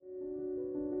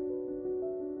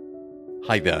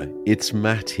Hi there, it's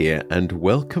Matt here, and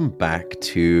welcome back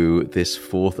to this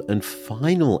fourth and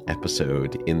final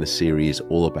episode in the series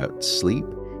all about sleep,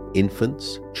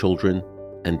 infants, children,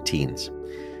 and teens.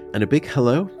 And a big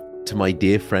hello to my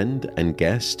dear friend and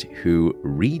guest who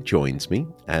rejoins me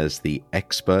as the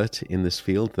expert in this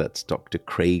field. That's Dr.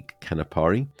 Craig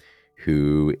Kanapari,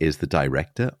 who is the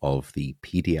director of the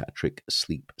Pediatric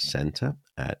Sleep Center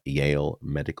at Yale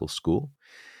Medical School.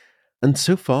 And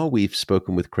so far, we've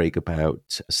spoken with Craig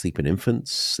about sleep in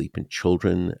infants, sleep in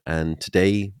children, and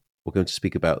today we're going to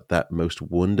speak about that most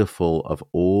wonderful of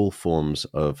all forms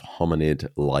of hominid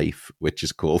life, which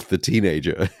is called the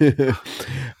teenager.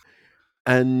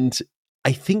 And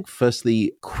I think,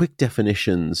 firstly, quick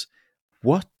definitions.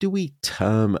 What do we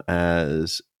term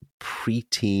as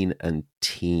preteen and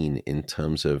teen in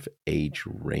terms of age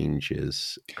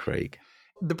ranges, Craig?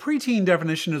 The preteen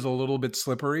definition is a little bit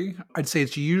slippery. I'd say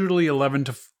it's usually 11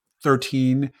 to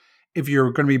 13 if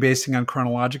you're going to be basing on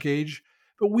chronologic age.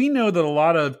 But we know that a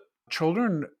lot of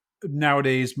children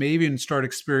nowadays may even start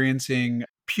experiencing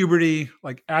puberty,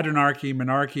 like adrenarche,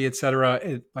 menarche, et cetera,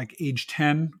 at like age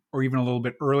 10 or even a little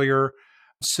bit earlier.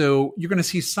 So you're going to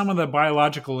see some of the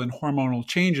biological and hormonal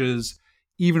changes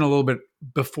even a little bit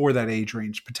before that age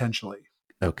range, potentially.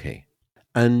 Okay.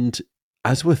 And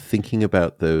as we're thinking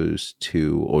about those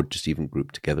two, or just even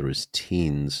grouped together as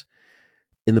teens,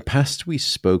 in the past we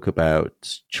spoke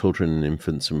about children and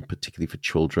infants, and particularly for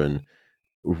children,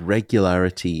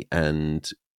 regularity and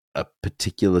a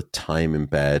particular time in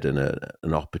bed and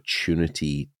an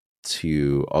opportunity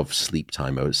of sleep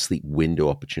time, or sleep window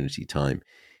opportunity time,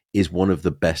 is one of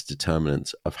the best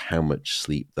determinants of how much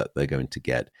sleep that they're going to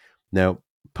get. Now,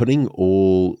 putting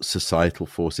all societal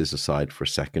forces aside for a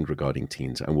second regarding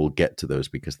teens, and we'll get to those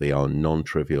because they are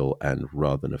non-trivial and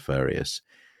rather nefarious,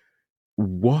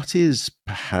 what is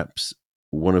perhaps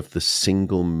one of the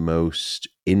single most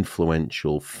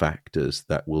influential factors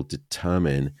that will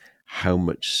determine how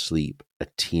much sleep a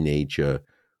teenager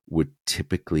would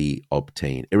typically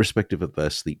obtain, irrespective of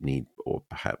their sleep need? Or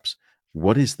perhaps,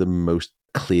 what is the most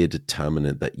clear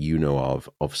determinant that you know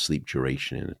of sleep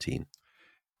duration in a teen?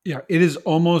 Yeah, it is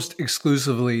almost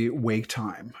exclusively wake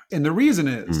time. And the reason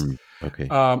is,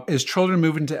 as children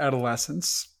move into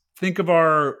adolescence, think of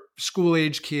our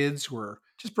school-age kids who are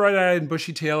just bright-eyed and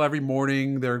bushy-tailed every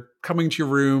morning. They're coming to your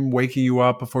room, waking you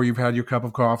up before you've had your cup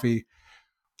of coffee.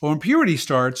 Well, when puberty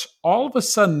starts, all of a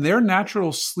sudden, their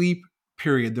natural sleep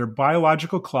period, their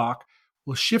biological clock,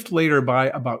 will shift later by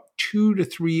about 2 to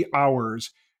 3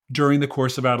 hours during the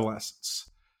course of adolescence.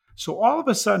 So all of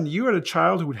a sudden, you had a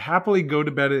child who would happily go to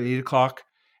bed at 8 o'clock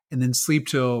and then sleep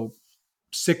till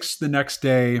 6 the next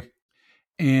day.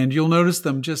 And you'll notice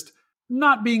them just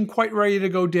not being quite ready to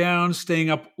go down,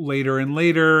 staying up later and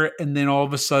later. And then all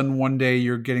of a sudden, one day,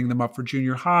 you're getting them up for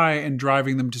junior high and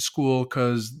driving them to school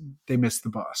because they missed the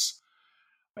bus.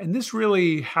 And this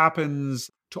really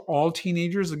happens to all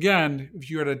teenagers. Again,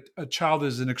 if you had a child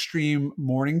as an extreme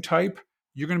morning type,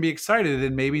 you're going to be excited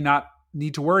and maybe not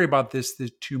need to worry about this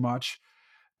too much.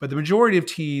 But the majority of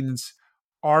teens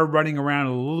are running around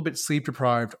a little bit sleep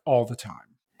deprived all the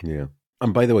time. Yeah.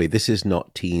 And by the way, this is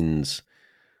not teens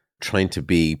trying to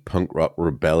be punk rock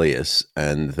rebellious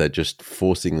and they're just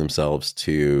forcing themselves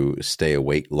to stay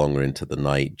awake longer into the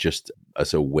night just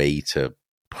as a way to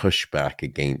push back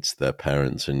against their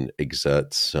parents and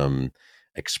exert some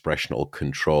expressional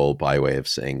control by way of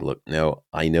saying, look, now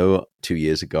I know 2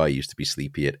 years ago I used to be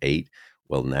sleepy at 8.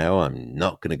 Well, now I'm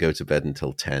not going to go to bed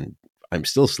until 10. I'm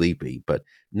still sleepy, but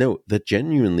no, they're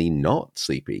genuinely not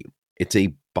sleepy. It's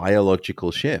a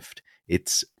biological shift.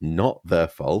 It's not their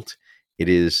fault. It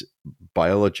is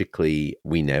biologically,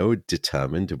 we know,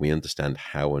 determined, and we understand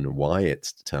how and why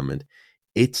it's determined.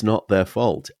 It's not their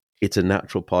fault. It's a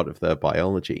natural part of their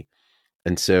biology.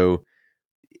 And so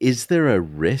is there a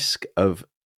risk of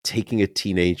taking a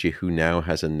teenager who now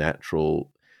has a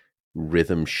natural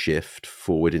rhythm shift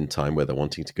forward in time where they're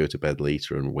wanting to go to bed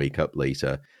later and wake up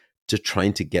later to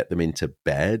trying to get them into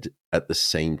bed at the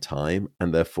same time,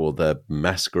 and therefore they're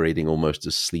masquerading almost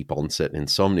as sleep onset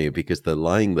insomnia because they're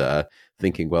lying there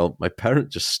thinking, well, my parent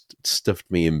just stuffed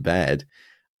me in bed,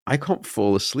 I can't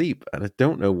fall asleep and I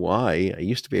don't know why. I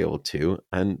used to be able to,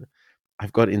 and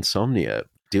I've got insomnia.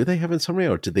 Do they have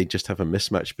insomnia, or do they just have a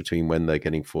mismatch between when they're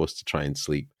getting forced to try and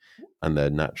sleep and their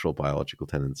natural biological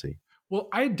tendency? Well,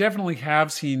 I definitely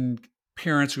have seen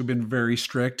parents who've been very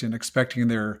strict and expecting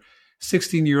their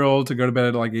 16-year-old to go to bed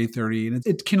at like 8:30, and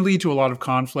it can lead to a lot of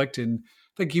conflict. And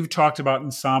like you've talked about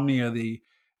insomnia, the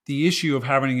issue of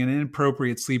having an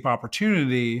inappropriate sleep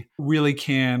opportunity really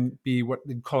can be what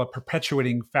they call a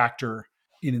perpetuating factor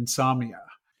in insomnia.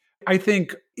 I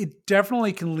think it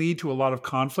definitely can lead to a lot of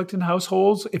conflict in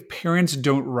households if parents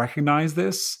don't recognize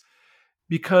this.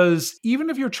 Because even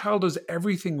if your child does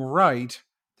everything right,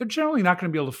 they're generally not going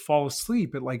to be able to fall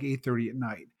asleep at like 8:30 at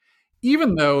night.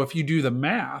 Even though if you do the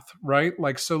math, right?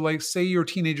 Like say your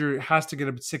teenager has to get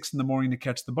up at 6 in the morning to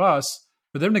catch the bus,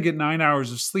 for them to get 9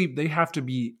 hours of sleep, they have to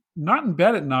be not in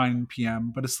bed at 9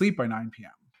 p.m., but asleep by 9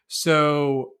 p.m.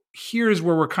 So here's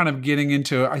where we're kind of getting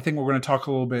into, I think we're going to talk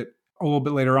a little bit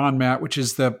later on, Matt, which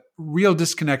is the real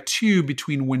disconnect too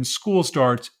between when school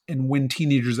starts and when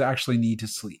teenagers actually need to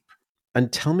sleep. And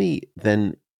tell me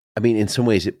then, I mean, in some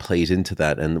ways it plays into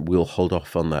that, and we'll hold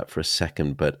off on that for a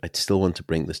second, but I still want to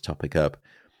bring this topic up.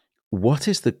 What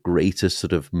is the greatest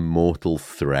sort of mortal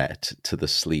threat to the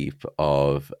sleep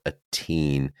of a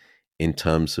teen in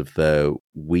terms of their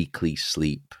weekly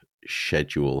sleep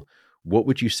schedule? What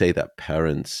would you say that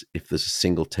parents, if there's a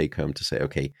single take home to say,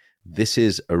 okay, this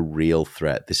is a real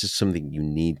threat, this is something you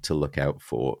need to look out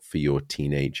for your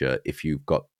teenager if you've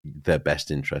got their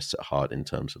best interests at heart in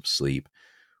terms of sleep,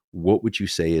 what would you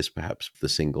say is perhaps the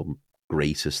single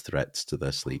greatest threats to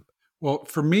their sleep? Well,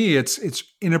 for me, it's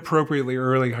inappropriately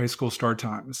early high school start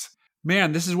times.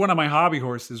 Man, this is one of my hobby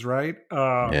horses, right?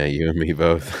 Yeah, you and me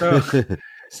both.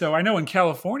 So I know in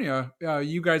California,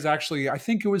 you guys actually, I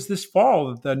think it was this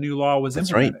fall that the new law was That's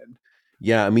implemented. right.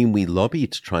 Yeah, I mean, we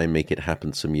lobbied to try and make it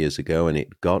happen some years ago, and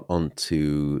it got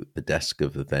onto the desk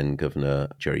of the then governor,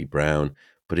 Jerry Brown,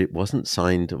 but it wasn't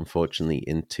signed, unfortunately,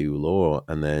 into law.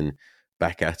 And then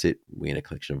back at it, we and a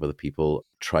collection of other people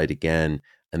tried again.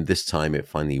 And this time it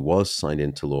finally was signed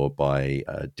into law by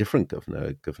a different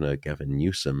governor, Governor Gavin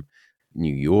Newsom.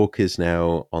 New York is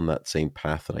now on that same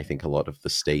path. And I think a lot of the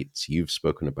states you've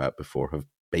spoken about before have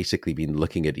basically been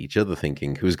looking at each other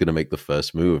thinking, who's going to make the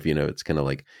first move? You know, it's kind of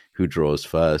like who draws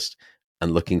first,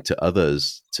 and looking to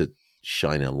others to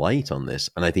shine a light on this.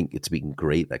 And I think it's been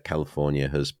great that California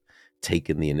has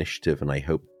taken the initiative. And I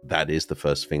hope that is the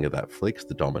first finger that flicks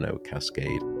the domino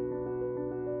cascade.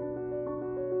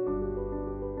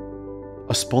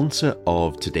 A sponsor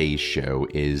of today's show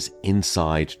is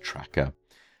Inside Tracker.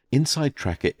 Inside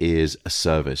Tracker is a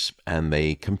service, and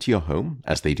they come to your home,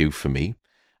 as they do for me,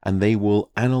 and they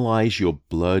will analyze your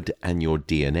blood and your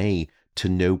DNA to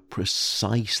know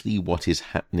precisely what is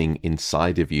happening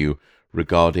inside of you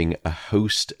regarding a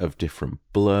host of different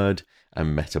blood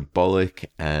and metabolic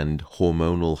and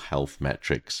hormonal health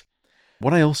metrics.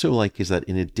 What I also like is that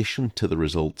in addition to the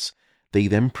results, they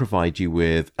then provide you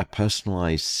with a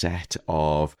personalized set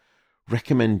of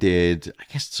recommended, I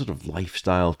guess, sort of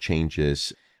lifestyle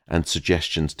changes and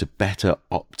suggestions to better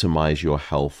optimize your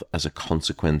health as a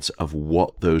consequence of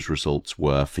what those results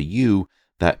were for you,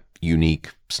 that unique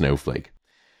snowflake.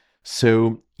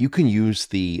 So you can use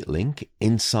the link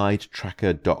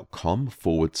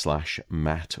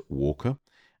insidetracker.com/Matt Walker,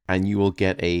 and you will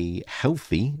get a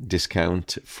healthy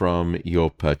discount from your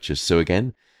purchase. So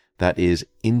again, that is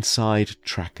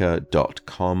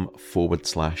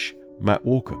insidetracker.com/Matt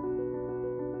Walker.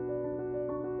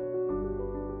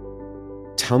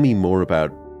 Tell me more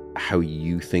about how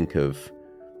you think of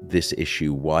this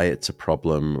issue, why it's a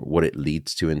problem, what it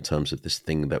leads to in terms of this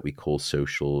thing that we call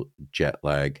social jet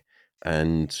lag,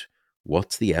 and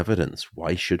what's the evidence?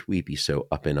 Why should we be so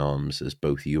up in arms as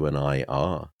both you and I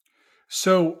are?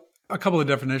 So a couple of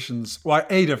definitions. Well,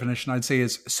 a definition I'd say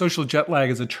is social jet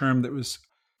lag is a term that was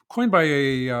coined by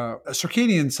a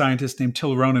circadian scientist named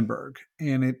Till Ronenberg.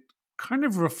 And it kind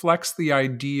of reflects the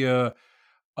idea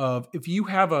of if you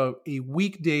have a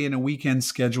weekday and a weekend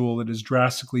schedule that is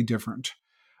drastically different.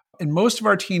 And most of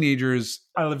our teenagers,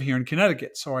 I live here in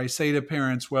Connecticut. So I say to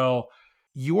parents, well,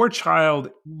 your child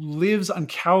lives on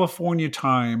California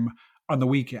time on the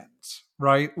weekends,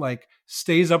 right? Like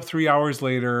stays up 3 hours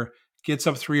later, gets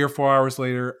up 3 or 4 hours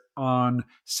later on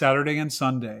Saturday and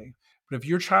Sunday. But if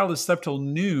your child is slept till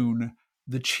noon,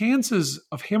 the chances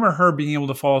of him or her being able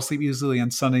to fall asleep easily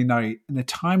on Sunday night and the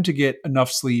time to get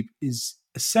enough sleep is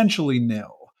essentially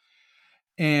nil.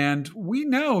 And we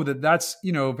know that that's,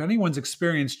 if anyone's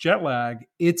experienced jet lag,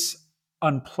 it's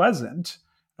unpleasant.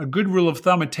 A good rule of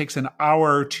thumb, it takes an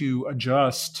hour to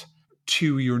adjust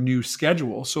to your new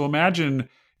schedule. So imagine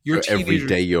your teenager, every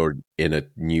day you're in a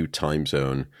new time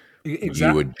zone,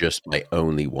 you adjust by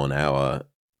only 1 hour.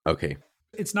 Okay.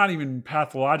 It's not even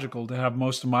pathological to have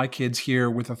most of my kids here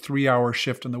with a 3-hour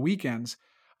shift on the weekends.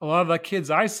 A lot of the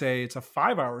kids, I say, it's a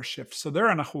 5-hour shift. So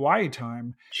they're on a Hawaii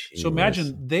time. Jeez. So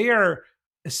imagine they are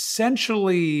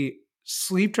essentially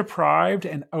sleep deprived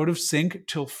and out of sync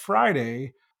till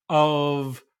Friday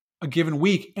of a given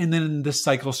week. And then the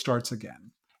cycle starts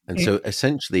again. And so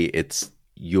essentially it's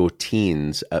your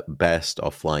teens at best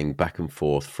are flying back and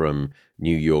forth from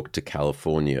New York to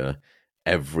California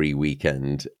every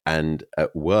weekend, and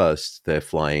at worst they're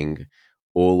flying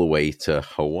all the way to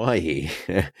Hawaii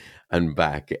and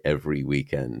back every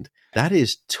weekend. That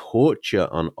is torture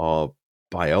on our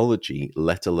biology,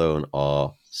 let alone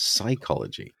our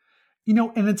psychology.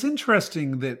 And it's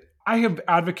interesting that I have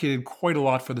advocated quite a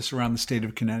lot for this around the state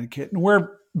of Connecticut, and we're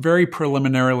very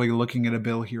preliminarily looking at a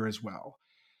bill here as well.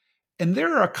 And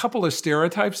there are a couple of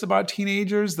stereotypes about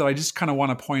teenagers that I just kind of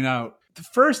want to point out. The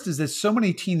first is that so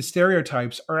many teen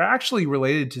stereotypes are actually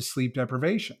related to sleep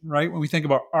deprivation, right? When we think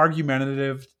about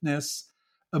argumentativeness,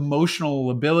 emotional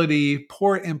lability,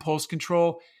 poor impulse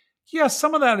control, yeah,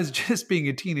 some of that is just being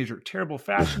a teenager. Terrible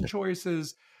fashion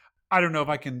choices. I don't know if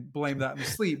I can blame that in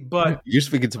sleep, but you're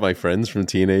speaking to my friends from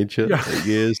teenager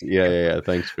years. Yeah.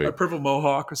 Thanks, Greg. A purple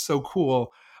mohawk was so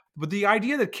cool. But the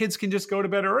idea that kids can just go to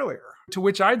bed earlier, to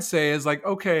which I'd say is like,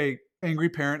 okay, angry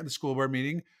parent at the school board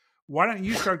meeting, why don't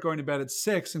you start going to bed at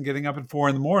 6 and getting up at 4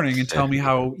 a.m. and tell me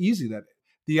how easy that is?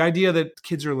 The idea that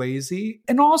kids are lazy.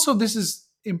 And also, this is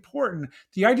important,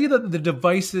 the idea that the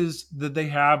devices that they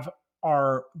have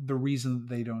are the reason that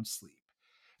they don't sleep.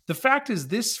 The fact is,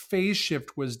 this phase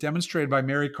shift was demonstrated by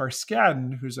Mary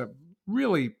Carskadden, who's a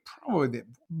really probably the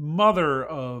mother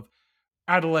of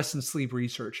adolescent sleep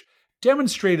research,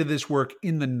 demonstrated this work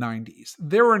in the 90s.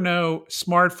 There were no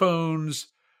smartphones,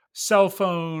 cell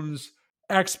phones,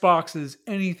 Xboxes,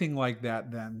 anything like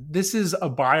that then. This is a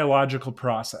biological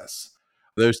process.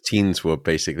 Those teens were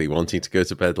basically wanting to go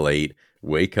to bed late,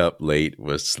 wake up late,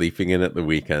 was sleeping in at the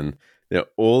weekend.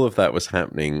 All of that was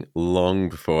happening long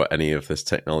before any of this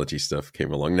technology stuff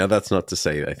came along. Now, that's not to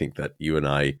say, I think that you and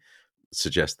I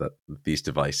suggest that these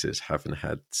devices haven't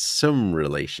had some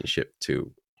relationship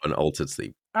to unaltered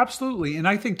sleep. Absolutely. And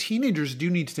I think teenagers do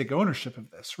need to take ownership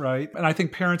of this, right? And I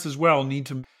think parents as well need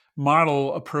to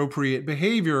model appropriate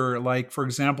behavior. Like, for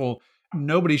example,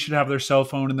 nobody should have their cell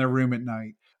phone in their room at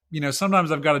night.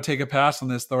 Sometimes I've got to take a pass on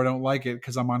this, though I don't like it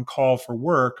because I'm on call for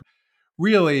work.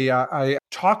 Really, I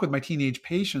talk with my teenage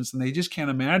patients and they just can't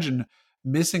imagine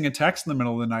missing a text in the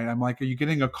middle of the night. I'm like, are you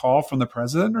getting a call from the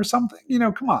president or something?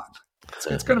 Come on.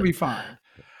 It's going to be fine.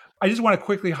 I just want to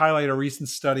quickly highlight a recent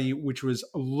study, which was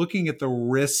looking at the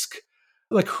risk,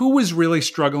 like who was really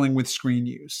struggling with screen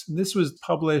use. And this was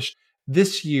published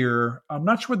this year. I'm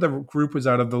not sure what the group was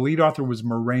out of. The lead author was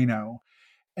Moreno.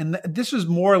 And this was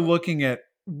more looking at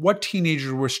what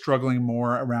teenagers were struggling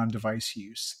more around device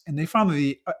use. And they found that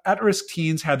the at-risk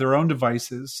teens had their own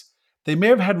devices. They may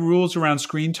have had rules around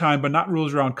screen time, but not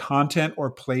rules around content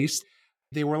or place.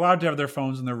 They were allowed to have their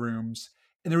phones in their rooms.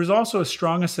 And there was also a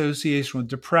strong association with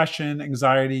depression,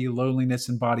 anxiety, loneliness,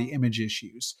 and body image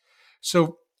issues.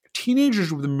 So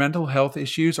teenagers with mental health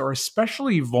issues are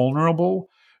especially vulnerable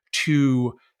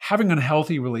to having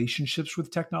unhealthy relationships with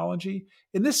technology.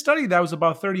 In this study, that was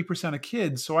about 30% of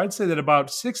kids. So I'd say that about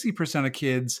 60% of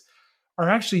kids are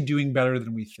actually doing better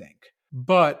than we think.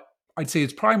 But I'd say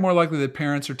it's probably more likely that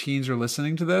parents or teens are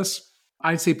listening to this.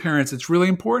 I'd say parents, it's really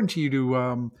important to you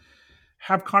to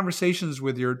have conversations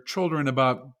with your children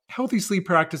about healthy sleep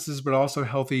practices, but also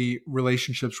healthy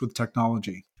relationships with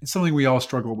technology. It's something we all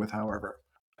struggle with, however.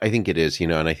 I think it is,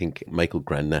 and I think Michael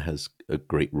Grenner has a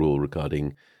great rule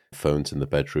regarding phones in the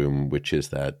bedroom, which is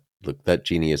that, look, that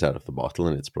genie is out of the bottle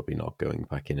and it's probably not going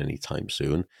back in anytime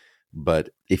soon.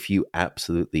 But if you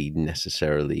absolutely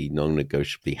necessarily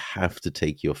non-negotiably have to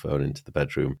take your phone into the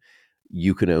bedroom,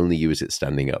 you can only use it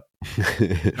standing up.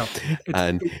 No,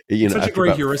 and it's such a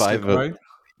great heuristic, right?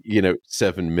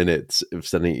 7 minutes of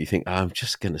standing, you think, I'm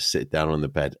just going to sit down on the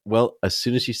bed. Well, as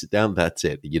soon as you sit down, that's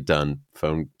it. You're done.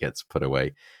 Phone gets put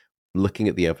away. Looking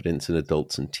at the evidence in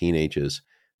adults and teenagers,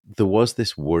 there was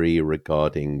this worry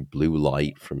regarding blue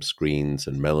light from screens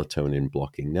and melatonin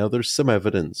blocking. Now, there's some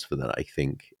evidence for that, I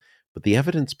think, but the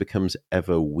evidence becomes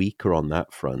ever weaker on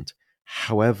that front.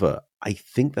 However, I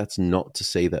think that's not to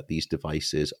say that these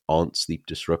devices aren't sleep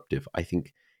disruptive. I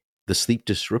think the sleep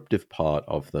disruptive part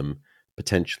of them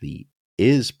potentially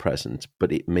is present,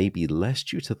 but it may be less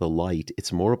due to the light.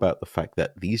 It's more about the fact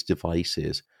that these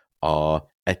devices are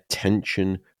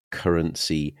attention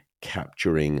currency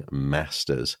capturing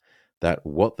masters, that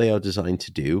what they are designed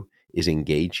to do is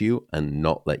engage you and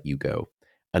not let you go.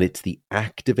 And it's the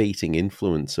activating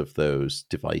influence of those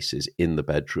devices in the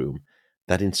bedroom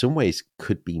that in some ways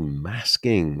could be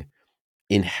masking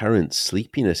inherent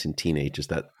sleepiness in teenagers,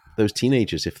 that those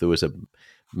teenagers, if there was a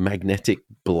magnetic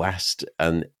blast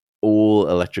and all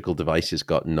electrical devices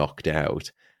got knocked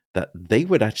out, that they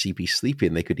would actually be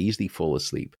sleeping. They could easily fall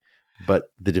asleep.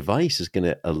 But the device is going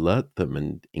to alert them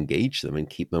and engage them and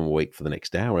keep them awake for the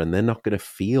next hour. And they're not going to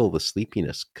feel the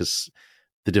sleepiness because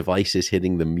the device is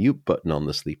hitting the mute button on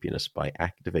the sleepiness by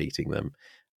activating them.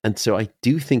 And so I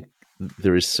do think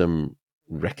there is some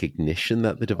recognition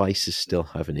that the devices still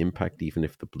have an impact, even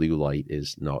if the blue light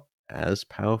is not as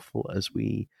powerful as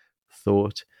we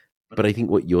thought. But I think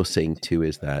what you're saying too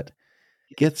is that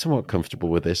get somewhat comfortable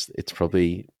with this. It's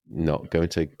probably not going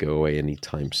to go away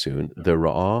anytime soon. There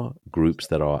are groups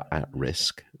that are at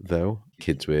risk, though.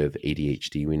 Kids with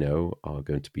ADHD, we know, are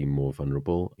going to be more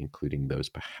vulnerable, including those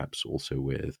perhaps also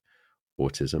with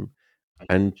autism.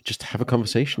 And just have a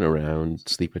conversation around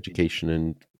sleep education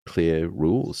and clear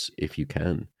rules if you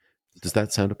can. Does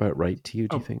that sound about right to you,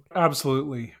 do you think?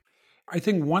 Absolutely. I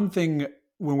think one thing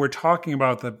when we're talking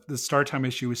about the start time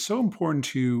issue is so important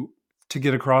to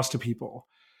get across to people.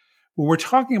 When we're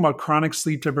talking about chronic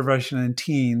sleep deprivation in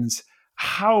teens,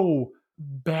 how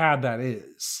bad that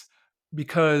is.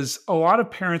 Because a lot of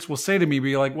parents will say to me,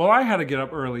 be like, well, I had to get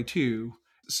up early too.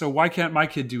 So why can't my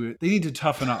kid do it? They need to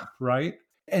toughen up, right?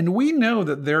 And we know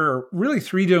that there are really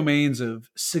three domains of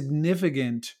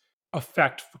significant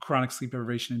effect for chronic sleep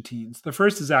deprivation in teens. The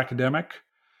first is academic.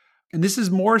 And this is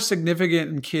more significant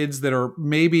in kids that are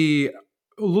maybe a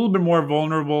little bit more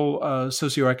vulnerable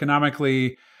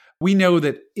socioeconomically. We know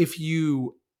that if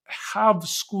you have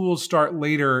schools start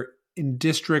later in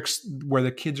districts where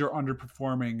the kids are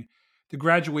underperforming, the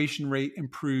graduation rate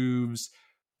improves,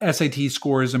 SAT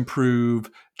scores improve,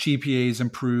 GPAs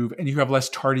improve, and you have less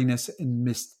tardiness and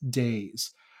missed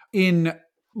days.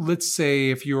 Let's say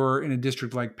if you're in a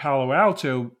district like Palo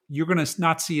Alto, you're going to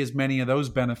not see as many of those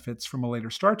benefits from a later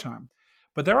start time.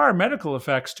 But there are medical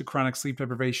effects to chronic sleep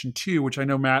deprivation too, which I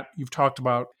know, Matt, you've talked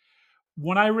about.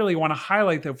 One I really want to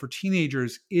highlight, though, for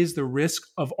teenagers is the risk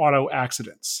of auto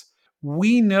accidents.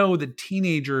 We know that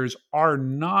teenagers are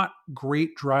not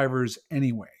great drivers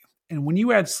anyway. And when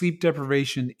you add sleep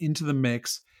deprivation into the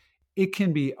mix, it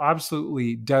can be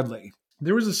absolutely deadly.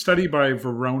 There was a study by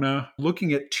Verona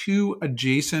looking at two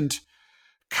adjacent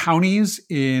counties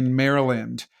in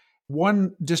Maryland.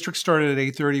 One district started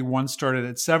at 8:30, one started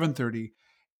at 7:30.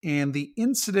 And the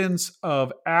incidence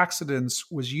of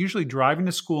accidents was usually driving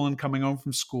to school and coming home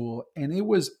from school. And it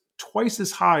was twice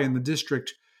as high in the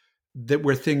district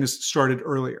where things started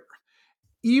earlier.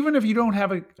 Even if you don't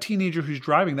have a teenager who's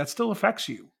driving, that still affects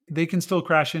you. They can still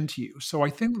crash into you. So I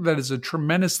think that is a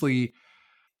tremendously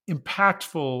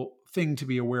impactful thing to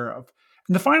be aware of.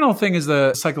 And the final thing is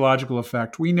the psychological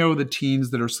effect. We know that teens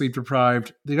that are sleep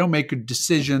deprived, they don't make good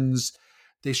decisions.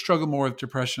 They struggle more with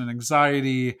depression and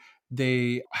anxiety.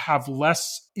 They have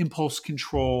less impulse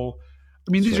control.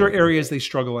 I mean, these are areas they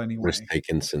struggle anyway.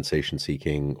 Risk-taking,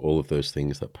 sensation-seeking, all of those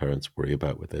things that parents worry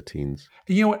about with their teens.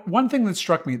 You know what? One thing that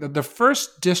struck me, that the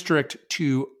first district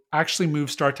to actually move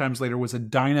start times later was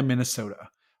Edina, Minnesota.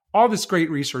 All this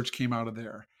great research came out of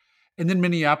there. And then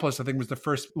Minneapolis, I think, was the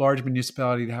first large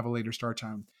municipality to have a later start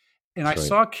time. And I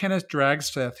saw Kenneth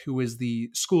Dragsteth, who is the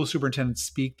school superintendent,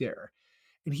 speak there.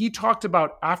 And he talked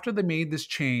about after they made this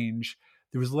change,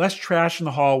 there was less trash in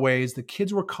the hallways, the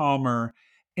kids were calmer,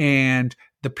 and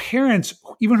the parents,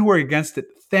 even who were against it,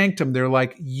 thanked him. They're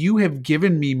like, you have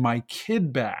given me my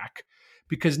kid back,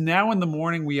 because now in the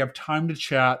morning we have time to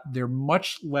chat. They're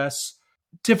much less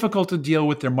difficult to deal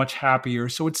with. They're much happier.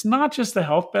 So it's not just the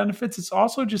health benefits. It's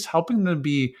also just helping them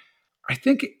be, I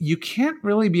think you can't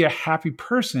really be a happy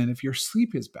person if your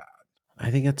sleep is bad.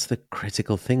 I think that's the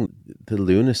critical thing. The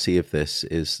lunacy of this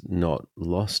is not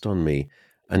lost on me.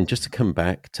 And just to come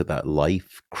back to that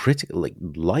life-saving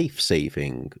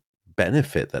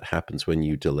benefit that happens when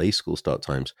you delay school start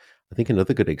times, I think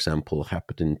another good example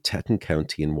happened in Teton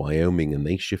County in Wyoming, and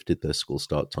they shifted their school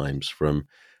start times from,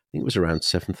 I think it was around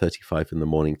 7:35 in the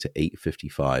morning to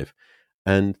 8:55.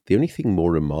 And the only thing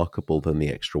more remarkable than the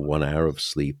extra 1 hour of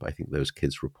sleep I think those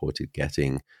kids reported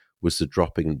getting was the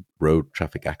drop in road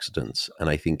traffic accidents. And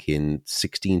I think in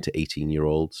 16 to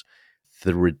 18-year-olds,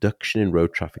 the reduction in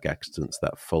road traffic accidents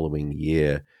that following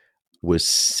year was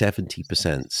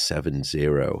 70%, 70.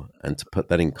 And to put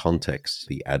that in context,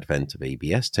 the advent of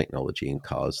ABS technology in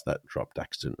cars that dropped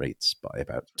accident rates by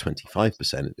about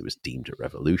 25%, it was deemed a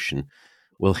revolution.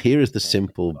 Well, here is the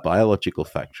simple biological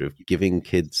factor of giving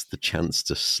kids the chance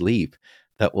to sleep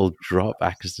that will drop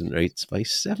accident rates by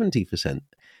 70%.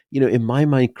 You know, in my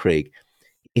mind, Craig,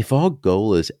 if our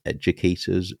goal as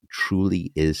educators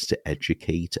truly is to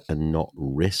educate and not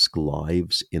risk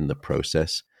lives in the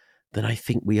process, then I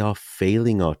think we are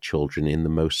failing our children in the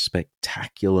most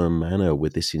spectacular manner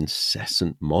with this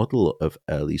incessant model of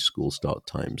early school start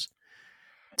times.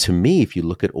 To me, if you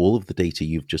look at all of the data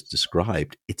you've just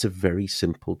described, it's a very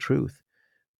simple truth.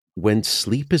 when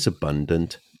sleep is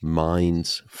abundant,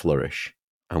 minds flourish.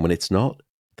 And when it's not,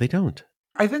 they don't.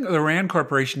 I think the RAND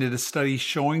Corporation did a study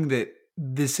showing that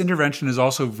this intervention is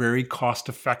also very cost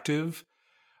effective.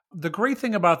 The great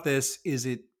thing about this is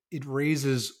it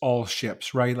raises all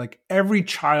ships, right? Like every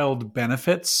child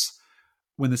benefits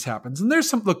when this happens. And there's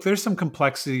some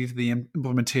complexity to the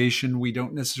implementation we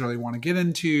don't necessarily want to get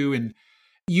into. And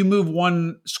you move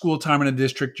one school time in a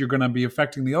district, you're going to be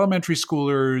affecting the elementary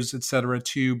schoolers, et cetera,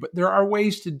 too. But there are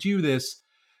ways to do this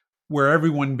where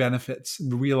everyone benefits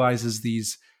and realizes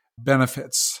these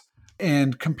benefits.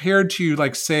 And compared to,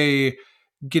 like, say,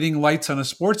 getting lights on a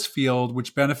sports field,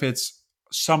 which benefits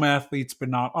some athletes but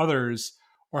not others,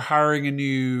 or hiring a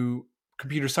new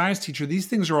computer science teacher, these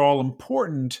things are all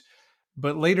important,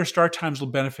 but later start times will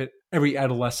benefit every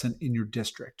adolescent in your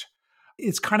district.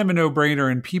 It's kind of a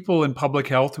no-brainer, and people in public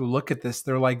health who look at this,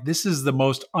 they're like, this is the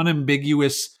most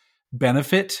unambiguous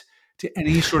benefit to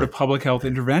any sort of public health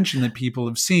intervention that people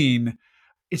have seen.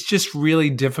 It's just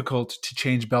really difficult to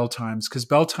change bell times because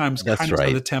bell times kind of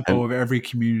set the tempo of every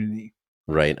community.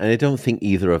 Right. And I don't think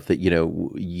either of that,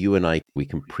 you and I, we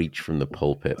can preach from the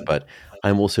pulpit, but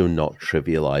I'm also not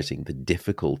trivializing the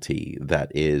difficulty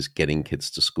that is getting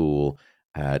kids to school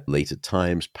at later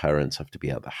times. Parents have to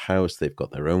be out of the house. They've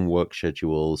got their own work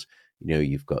schedules.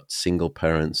 You've got single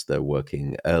parents. They're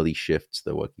working early shifts.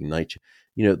 They're working night shifts.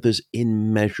 There's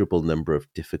immeasurable number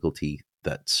of difficulty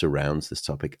that surrounds this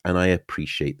topic. And I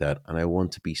appreciate that. And I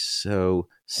want to be so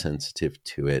sensitive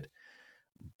to it.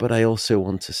 But I also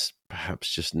want to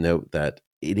perhaps just note that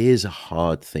it is a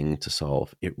hard thing to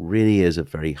solve. It really is a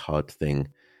very hard thing.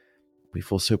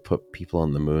 We've also put people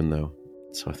on the moon, though.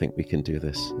 So I think we can do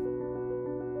this.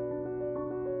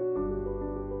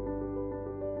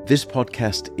 This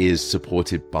podcast is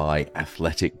supported by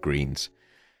Athletic Greens.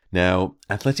 Now,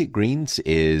 Athletic Greens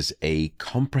is a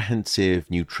comprehensive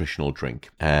nutritional drink,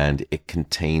 and it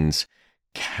contains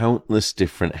countless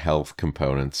different health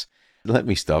components. Let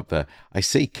me stop there. I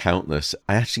say countless.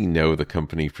 I actually know the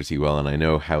company pretty well, and I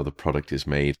know how the product is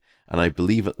made. And I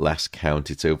believe at last count,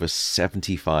 it's over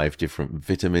 75 different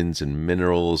vitamins and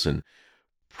minerals and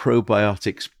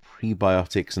probiotics,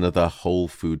 prebiotics, and other whole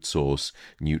food source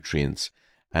nutrients.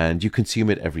 And you consume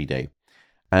it every day.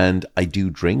 And I do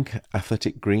drink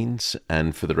Athletic Greens.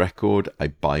 And for the record, I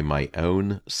buy my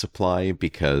own supply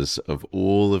because of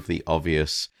all of the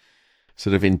obvious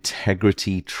sort of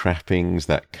integrity trappings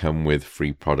that come with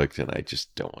free product, and I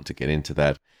just don't want to get into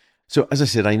that. So as I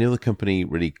said, I know the company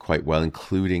really quite well,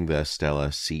 including their stellar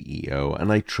CEO,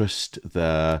 and I trust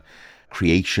their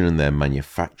creation and their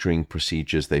manufacturing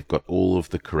procedures. They've got all of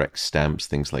the correct stamps,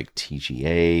 things like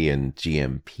TGA and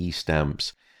GMP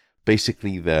stamps.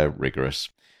 Basically, they're rigorous.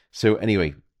 So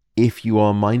anyway, if you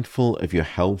are mindful of your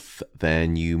health,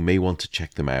 then you may want to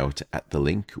check them out at the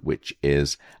link, which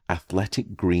is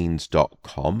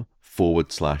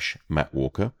athleticgreens.com/Matt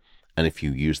Walker. And if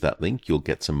you use that link, you'll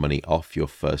get some money off your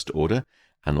first order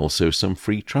and also some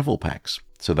free travel packs.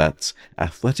 So that's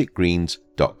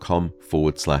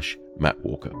athleticgreens.com/Matt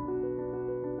Walker.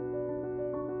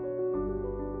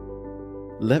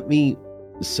 Let me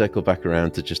circle back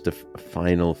around to just a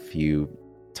final few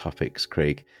topics,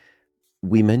 Craig.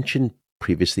 We mentioned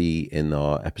previously in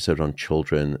our episode on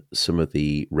children some of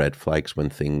the red flags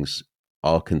when things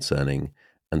are concerning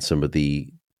and some of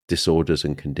the disorders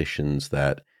and conditions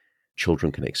that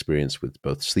children can experience with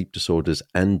both sleep disorders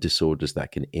and disorders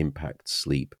that can impact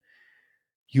sleep.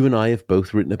 You and I have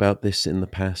both written about this in the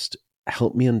past.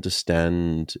 Help me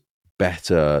understand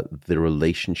better the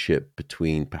relationship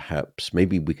between, perhaps,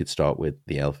 maybe we could start with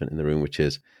the elephant in the room, which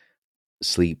is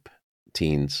sleep,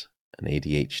 teens, and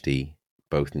ADHD.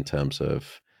 Both in terms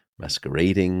of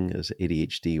masquerading as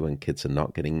ADHD when kids are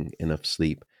not getting enough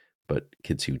sleep, but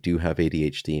kids who do have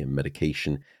ADHD and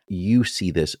medication. You see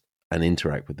this and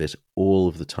interact with this all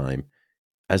of the time.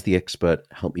 As the expert,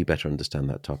 help me better understand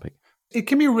that topic. It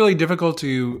can be really difficult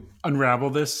to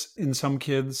unravel this in some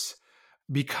kids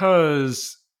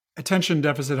because attention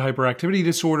deficit hyperactivity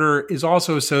disorder is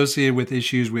also associated with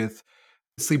issues with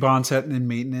sleep onset and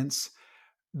maintenance.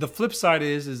 The flip side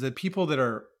is that people that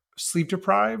are sleep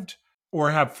deprived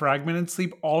or have fragmented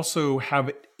sleep also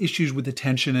have issues with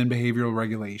attention and behavioral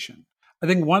regulation. I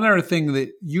think one other thing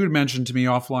that you had mentioned to me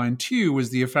offline too was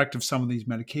the effect of some of these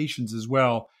medications as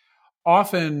well.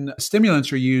 Often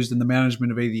stimulants are used in the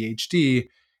management of ADHD,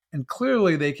 and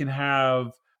clearly they can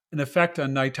have an effect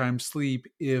on nighttime sleep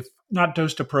if not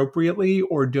dosed appropriately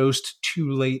or dosed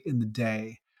too late in the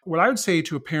day. What I would say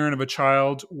to a parent of a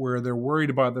child where they're worried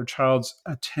about their child's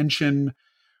attention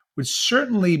would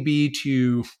certainly be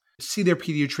to see their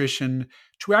pediatrician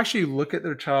to actually look at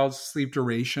their child's sleep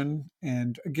duration.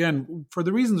 And again, for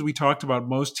the reasons we talked about,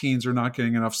 most teens are not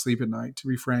getting enough sleep at night. To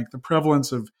be frank, the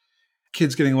prevalence of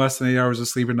kids getting less than 8 hours of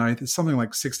sleep at night is something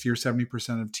like 60 or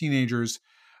 70% of teenagers.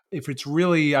 If it's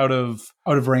really out of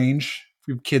range, if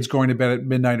you have kids going to bed at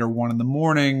midnight or 1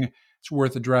 a.m, it's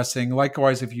worth addressing.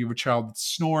 Likewise, if you have a child that's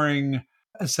snoring,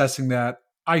 assessing that.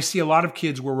 I see a lot of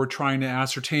kids where we're trying to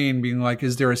ascertain, being like,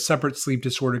 is there a separate sleep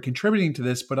disorder contributing to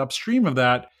this? But upstream of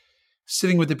that,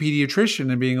 sitting with the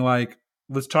pediatrician and being like,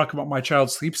 let's talk about my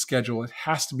child's sleep schedule. It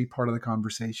has to be part of the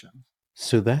conversation.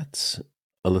 So that's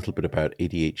a little bit about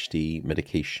ADHD,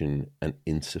 medication, and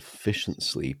insufficient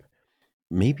sleep.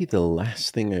 Maybe the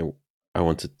last thing I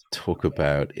want to talk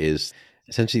about is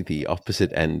essentially the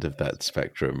opposite end of that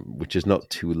spectrum, which is not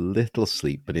too little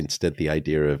sleep, but instead the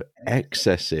idea of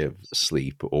excessive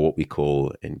sleep, or what we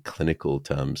call in clinical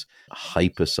terms,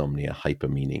 hypersomnia. Hyper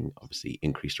meaning obviously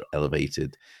increased or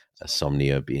elevated,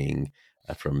 somnia being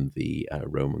from the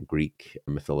Roman Greek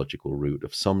mythological root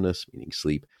of somnus, meaning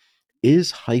sleep.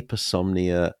 Is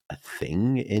hypersomnia a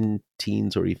thing in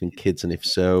teens or even kids? And if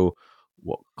so,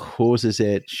 what causes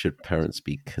it? Should parents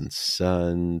be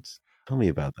concerned? Tell me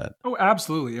about that. Oh,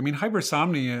 absolutely. I mean,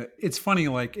 hypersomnia, it's funny,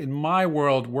 like in my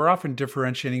world, we're often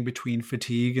differentiating between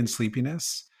fatigue and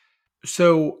sleepiness.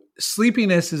 So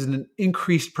sleepiness is an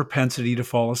increased propensity to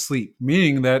fall asleep,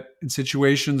 meaning that in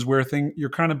situations where you're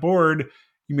kind of bored,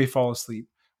 you may fall asleep.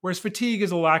 Whereas fatigue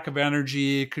is a lack of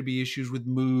energy. It could be issues with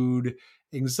mood,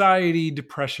 anxiety,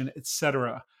 depression,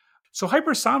 etc. So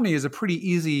hypersomnia is a pretty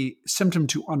easy symptom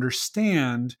to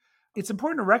understand. It's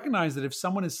important to recognize that if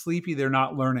someone is sleepy, they're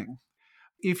not learning.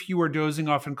 If you are dozing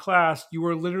off in class, you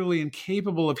are literally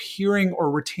incapable of hearing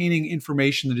or retaining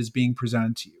information that is being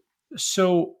presented to you.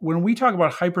 So when we talk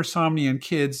about hypersomnia in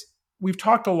kids, we've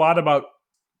talked a lot about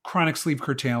chronic sleep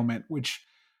curtailment, which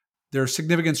there are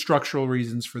significant structural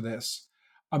reasons for this.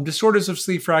 Disorders of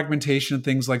sleep fragmentation and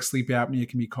things like sleep apnea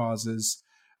can be causes.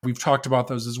 We've talked about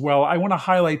those as well. I want to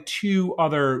highlight 2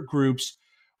 other groups.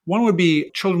 One would be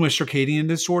children with circadian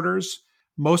disorders.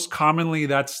 Most commonly,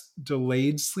 that's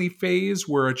delayed sleep phase,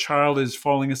 where a child is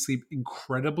falling asleep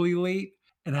incredibly late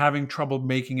and having trouble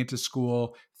making it to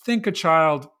school. Think a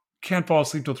child can't fall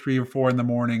asleep till 3 or 4 in the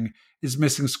morning, is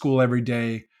missing school every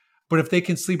day. But if they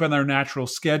can sleep on their natural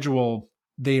schedule,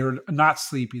 they are not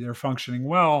sleepy, they're functioning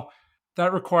well.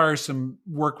 That requires some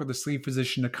work with a sleep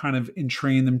physician to kind of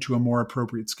entrain them to a more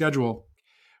appropriate schedule.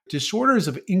 Disorders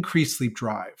of increased sleep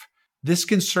drive. This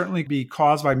can certainly be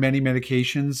caused by many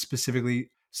medications, specifically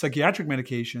psychiatric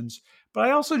medications. But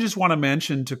I also just want to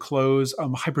mention to close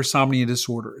hypersomnia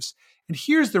disorders. And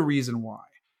here's the reason why.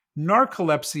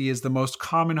 Narcolepsy is the most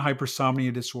common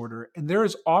hypersomnia disorder, and there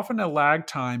is often a lag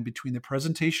time between the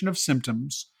presentation of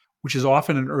symptoms, which is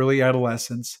often in early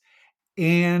adolescence,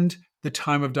 and the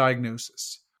time of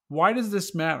diagnosis. Why does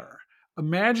this matter?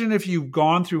 Imagine if you've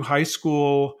gone through high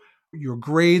school, your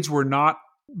grades were not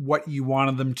what you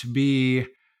wanted them to be.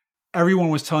 Everyone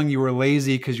was telling you were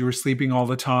lazy because you were sleeping all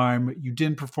the time. You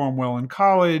didn't perform well in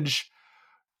college.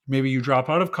 Maybe you drop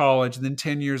out of college, and then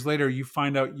 10 years later, you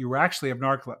find out you actually have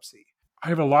narcolepsy. I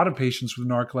have a lot of patients with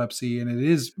narcolepsy, and it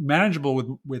is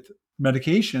manageable with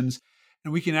medications.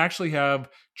 And we can actually have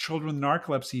children with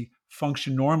narcolepsy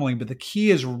function normally. But the key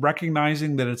is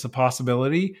recognizing that it's a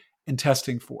possibility and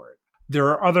testing for it. There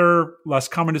are other less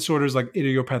common disorders like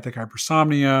idiopathic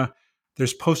hypersomnia.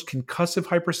 There's post-concussive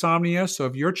hypersomnia. So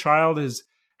if your child has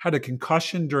had a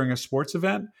concussion during a sports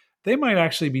event, they might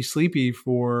actually be sleepy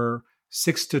for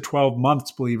 6 to 12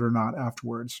 months, believe it or not,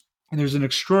 afterwards. And there's an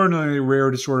extraordinarily rare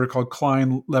disorder called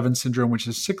Klein-Levin syndrome, which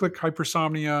is cyclic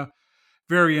hypersomnia.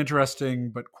 Very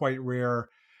interesting, but quite rare.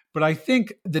 But I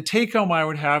think the take home I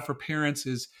would have for parents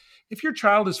is if your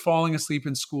child is falling asleep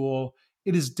in school,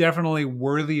 it is definitely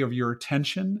worthy of your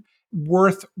attention,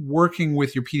 worth working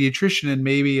with your pediatrician and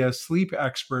maybe a sleep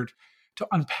expert to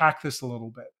unpack this a little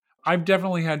bit. I've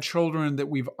definitely had children that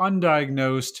we've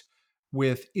undiagnosed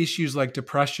with issues like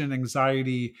depression,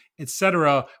 anxiety,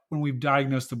 etc., when we've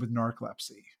diagnosed them with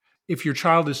narcolepsy. If your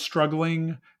child is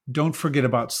struggling, don't forget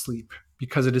about sleep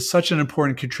because it is such an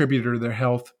important contributor to their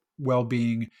health,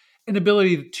 well-being, and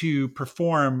ability to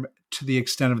perform to the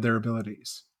extent of their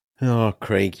abilities. Oh,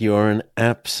 Craig, you are an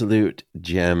absolute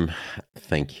gem.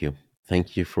 Thank you.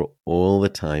 Thank you for all the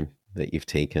time that you've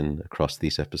taken across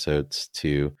these episodes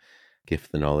to give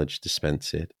the knowledge,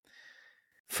 dispense it.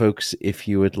 Folks, if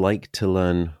you would like to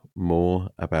learn more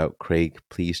about Craig,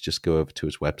 please just go over to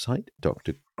his website,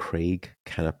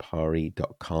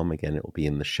 drcraigkanapari.com. Again, it will be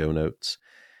in the show notes.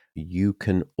 You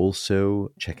can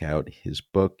also check out his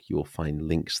book. You'll find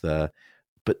links there.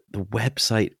 But the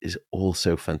website is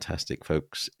also fantastic,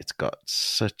 folks. It's got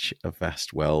such a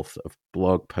vast wealth of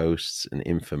blog posts and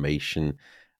information.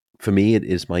 For me, it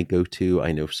is my go-to.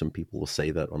 I know some people will say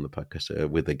that on the podcast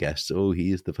with the guests. Oh,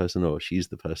 he is the person or she's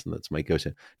the person that's my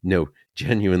go-to. No,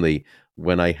 genuinely,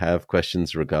 when I have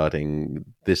questions regarding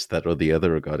this, that, or the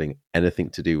other, regarding anything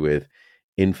to do with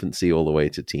infancy all the way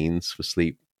to teens for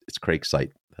sleep, it's Craig's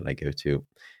site that I go to.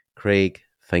 Craig,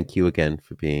 thank you again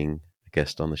for being a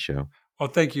guest on the show. Oh,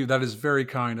 thank you. That is very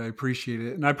kind. I appreciate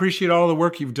it. And I appreciate all the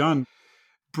work you've done.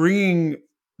 Bringing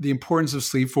the importance of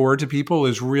sleep forward to people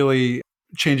is really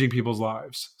changing people's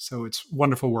lives. So it's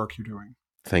wonderful work you're doing.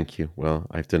 Thank you. Well,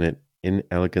 I've done it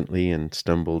inelegantly and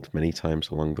stumbled many times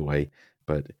along the way,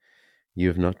 but you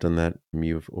have not done that.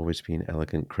 You've always been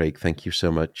elegant. Craig, thank you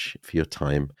so much for your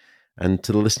time. And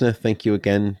to the listener, thank you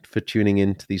again for tuning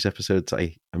in to these episodes.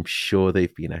 I'm sure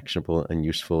they've been actionable and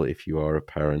useful if you are a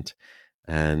parent.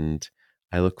 And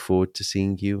I look forward to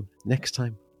seeing you next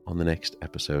time on the next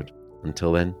episode.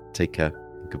 Until then, take care.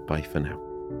 Goodbye for now.